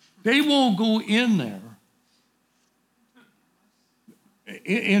 They won't go in there.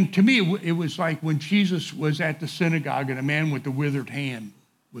 And to me, it was like when Jesus was at the synagogue and a man with the withered hand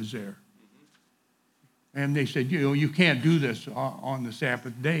was there. And they said, you can't do this on the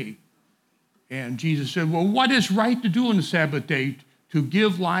Sabbath day. And Jesus said, well, what is right to do on the Sabbath day? To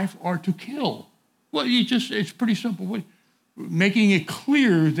give life or to kill? Well, it's pretty simple. Making it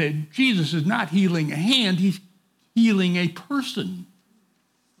clear that Jesus is not healing a hand, he's healing a person.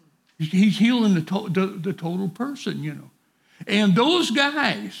 He's healing the total person, And those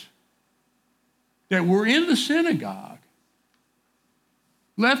guys that were in the synagogue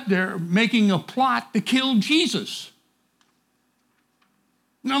left there making a plot to kill Jesus.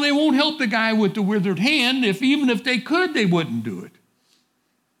 Now, they won't help the guy with the withered hand. Even if they could, they wouldn't do it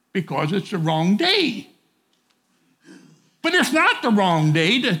because it's the wrong day. But it's not the wrong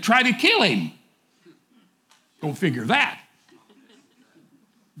day to try to kill him. Go figure that.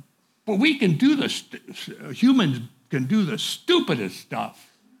 But we can do humans can do the stupidest stuff.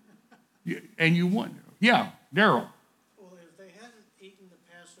 And you wonder. Yeah, Daryl. Well, if they hadn't eaten the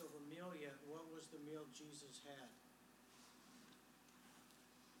Passover meal yet, what was the meal Jesus had?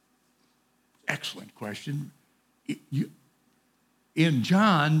 Excellent question. In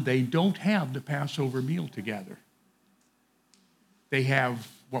John, they don't have the Passover meal together. They have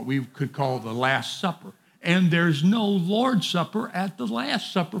what we could call the Last Supper. And there's no Lord's Supper at the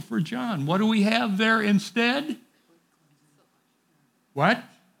Last Supper for John. What do we have there instead? What?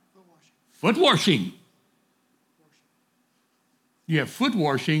 Foot washing. You have foot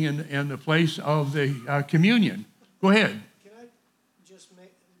washing in the place of the communion. Go ahead. Can I just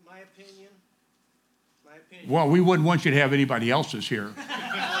make my opinion? My opinion. Well, we wouldn't want you to have anybody else's here.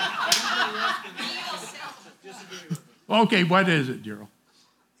 Disagree with me. Okay, what is it, Gerald?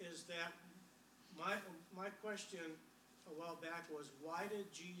 Is that my question a while back was, why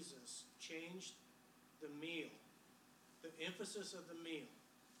did Jesus change the meal, the emphasis of the meal,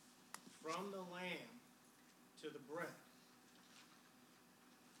 from the lamb to the bread?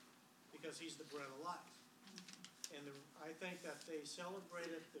 Because he's the bread of life. And I think that they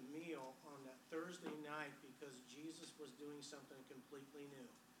celebrated the meal on that Thursday night because Jesus was doing something completely new.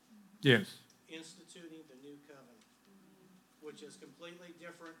 Yes. Instituting the new covenant, which is completely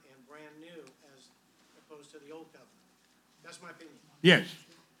different and brand new as opposed to the old covenant. That's my opinion. Yes.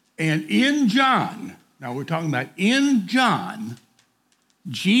 And in John, now we're talking about in John,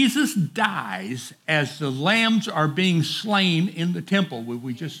 Jesus dies as the lambs are being slain in the temple, what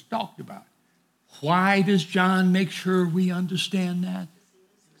we just talked about. Why does John make sure we understand that?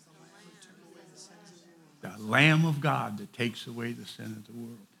 The Lamb of God that takes away the sin of the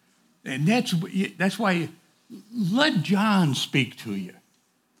world. And that's why let John speak to you.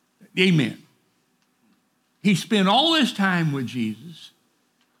 Amen. He spent all this time with Jesus,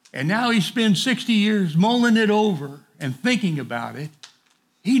 and now he spends 60 years mulling it over and thinking about it.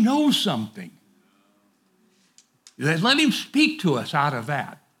 He knows something. Let him speak to us out of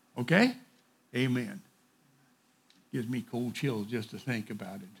that, okay? Amen. Gives me cold chills just to think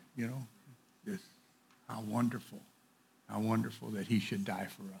about it, you know? Just how wonderful that he should die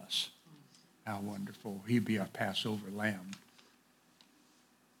for us. How wonderful. He'd be our Passover lamb.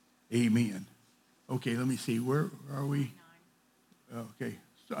 Amen. Okay, let me see. Where are we? Okay.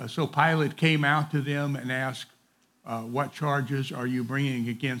 So Pilate came out to them and asked, what charges are you bringing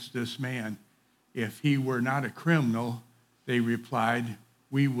against this man? If he were not a criminal, they replied,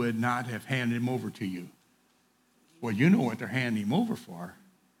 we would not have handed him over to you. Well, you know what they're handing him over for.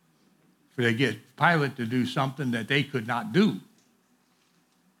 For they get Pilate to do something that they could not do.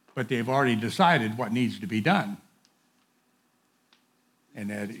 But they've already decided what needs to be done. And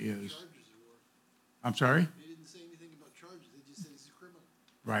that is, I'm sorry? They didn't say anything about charges. They just said he's a criminal.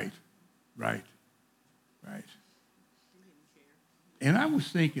 Right. And I was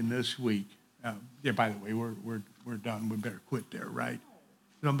thinking this week, yeah, by the way, we're done. We better quit there, right?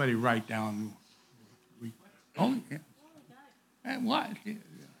 Somebody write down. Oh, yeah. And what? Yeah.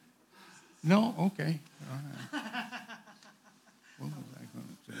 No? Okay. All right. What was I going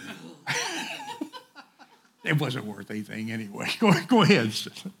to say? It wasn't worth anything anyway. Go ahead.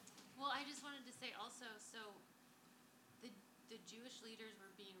 Well, I just wanted to say also, so the Jewish leaders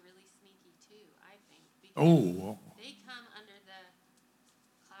were being really sneaky too, I think. Because they come under the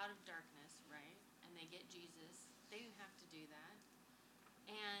cloud of darkness, right? And they get Jesus. They didn't have to do that.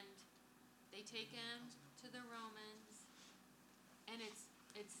 And they take him to the Romans, and it's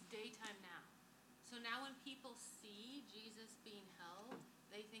daytime now. So now when people see Jesus being held,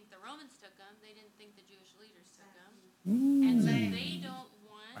 they think the Romans took him. They didn't think the Jewish leaders took him. Ooh. And so they don't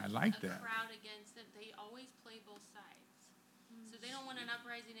want crowd against them. They always play both sides. So they don't want an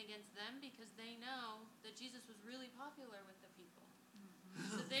uprising against them because they know that Jesus was really popular with the people.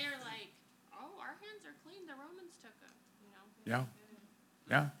 So they're like, oh, our hands are clean. The Romans took him. You know? Yeah.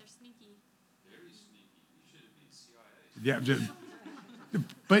 They're sneaky. Very sneaky. You should have been CIA. Yeah.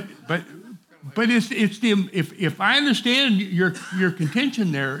 But it's the if I understand your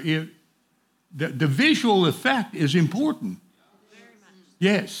contention there, the visual effect is important. Very much.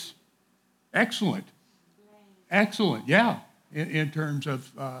 Yes. Excellent. Yeah. In terms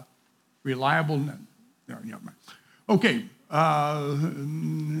of reliable. No, okay.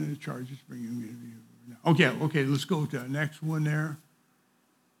 Charges bringing. Okay. Let's go to the next one there.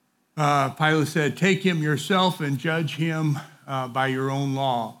 Pilate said, take him yourself and judge him by your own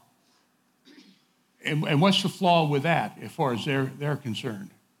law. And what's the flaw with that as far as they're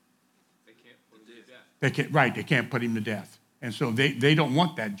concerned? They can't put him to death. They can't put him to death. And so they don't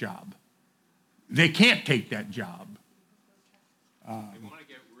want that job. They can't take that job. They want to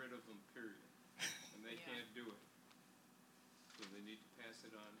get rid of him, period. And they can't do it. So they need to pass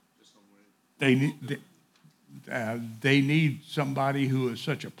it on to someone. They need somebody who is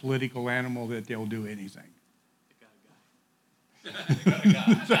such a political animal that they'll do anything.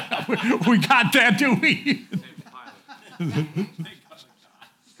 We got that, do we?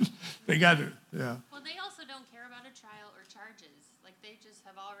 They got it, yeah. Well, they also don't care about a trial or charges. Like, they just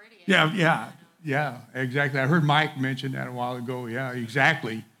have already. Yeah, exactly. I heard Mike mention that a while ago. Yeah,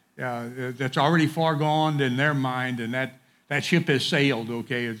 exactly. Yeah, that's already far gone in their mind, and that ship has sailed,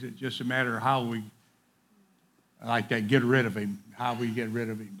 okay? It's just a matter of how we, like that, get rid of him, how we get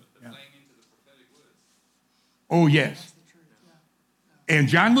rid of him. Yeah. Oh, yes. And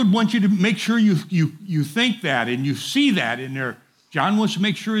John would want you to make sure you think that and you see that in there. John wants to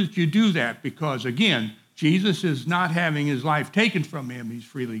make sure that you do that because, again, Jesus is not having his life taken from him. He's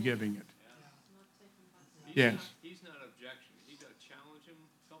freely giving it. Yes. He's not objecting. He got to challenge him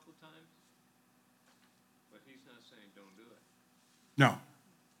a couple of times, but he's not saying don't do it. No.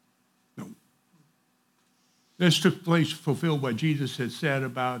 This took place to fulfill what Jesus had said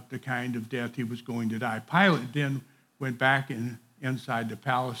about the kind of death he was going to die. Pilate then went back inside the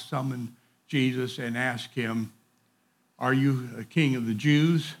palace, summoned Jesus, and asked him, are you a king of the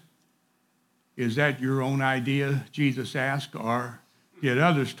Jews? Is that your own idea, Jesus asked, or did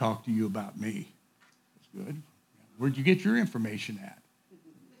others talk to you about me? That's good. Where'd you get your information at?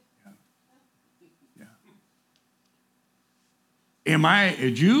 Yeah. Am I a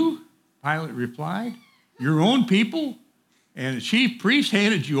Jew? Pilate replied. Your own people and the chief priest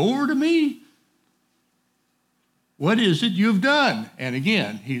handed you over to me? What is it you've done? And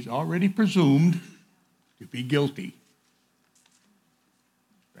again, he's already presumed to be guilty.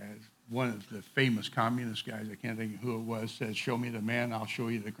 As one of the famous communist guys, I can't think of who it was, says, show me the man, I'll show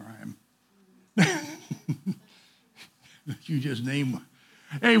you the crime. You just name one.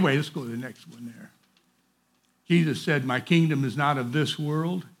 Anyway, let's go to the next one there. Jesus said, my kingdom is not of this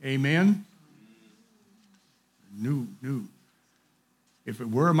world. Amen? No. If it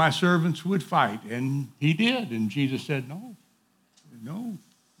were, my servants would fight. And he did. And Jesus said, no.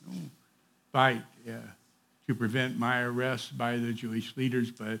 Fight to prevent my arrest by the Jewish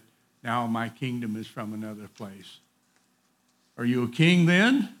leaders, but now my kingdom is from another place. Are you a king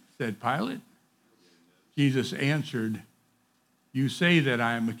then? Said Pilate. Jesus answered, you say that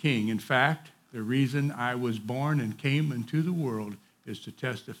I am a king. In fact, the reason I was born and came into the world is to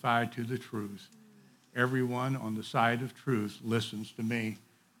testify to the truth. Everyone on the side of truth listens to me.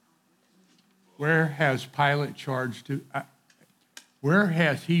 Where has Pilate charged to? Where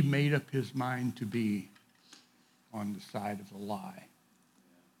has he made up his mind to be on the side of the lie?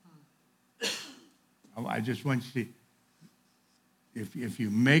 I just want you to see, if you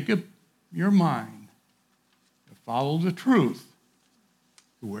make up your mind to follow the truth,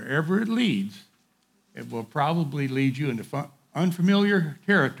 to wherever it leads, it will probably lead you into unfamiliar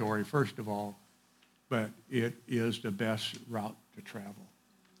territory, first of all, but it is the best route to travel.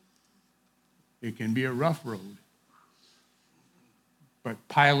 It can be a rough road, but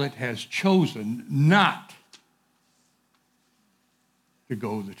Pilate has chosen not to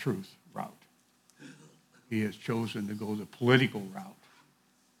go the truth route. He has chosen to go the political route.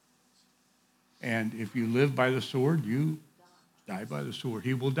 And if you live by the sword, you die by the sword.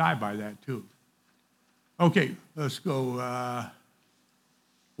 He will die by that too. Okay, let's go.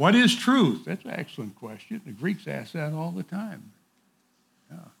 What is truth? That's an excellent question. The Greeks ask that all the time.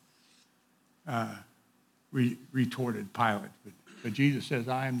 Yeah. Retorted Pilate. But Jesus says,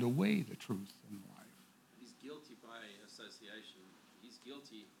 I am the way, the truth, and the life. He's guilty by association. He's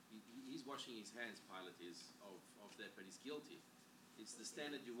guilty. He's washing his hands, Pilate is, of that, but he's guilty. It's the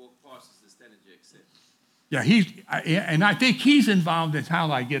standard you walk past, it's the standard you accept. Yeah, and I think he's involved in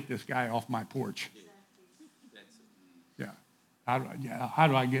how I get this guy off my porch. Yeah. That's it. Yeah. How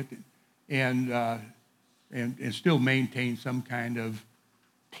do I get it? And still maintain some kind of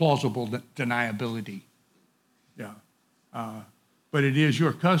plausible deniability. Yeah. But it is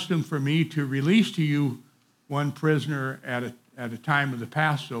your custom for me to release to you one prisoner at a time of the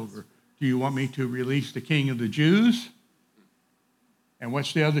Passover. Do you want me to release the king of the Jews? And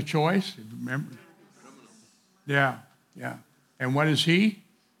what's the other choice? Remember? Yeah. And what is he?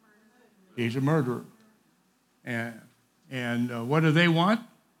 He's a murderer. And what do they want?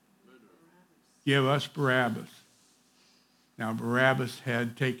 Give us Barabbas. Now, Barabbas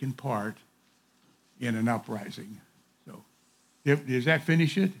had taken part in an uprising. So, does that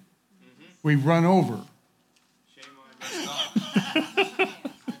finish it? Mm-hmm. We've run over. Shame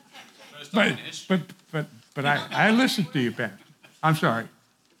on you. But I listened to you, Pastor. I'm sorry.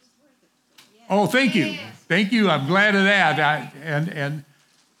 Oh, thank you. Thank you. I'm glad of that. And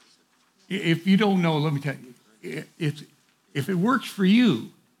if you don't know, let me tell you, if it works for you,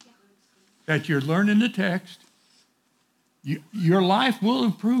 that you're learning the text, your life will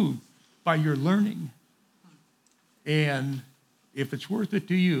improve by your learning. And if it's worth it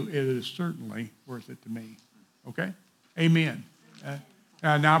to you, it is certainly worth it to me. Okay? Amen.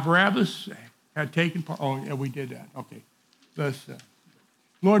 Now, Barabbas had taken part. Oh, yeah, we did that. Okay. Let's,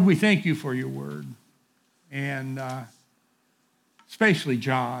 Lord, we thank you for your word. And especially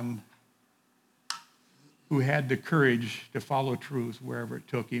John, who had the courage to follow truth wherever it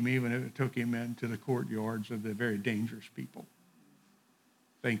took him, even if it took him into the courtyards of the very dangerous people.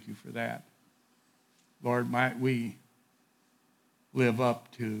 Thank you for that. Lord, might we live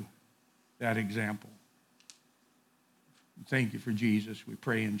up to that example. Thank you for Jesus. We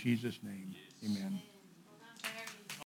pray in Jesus' name. Amen.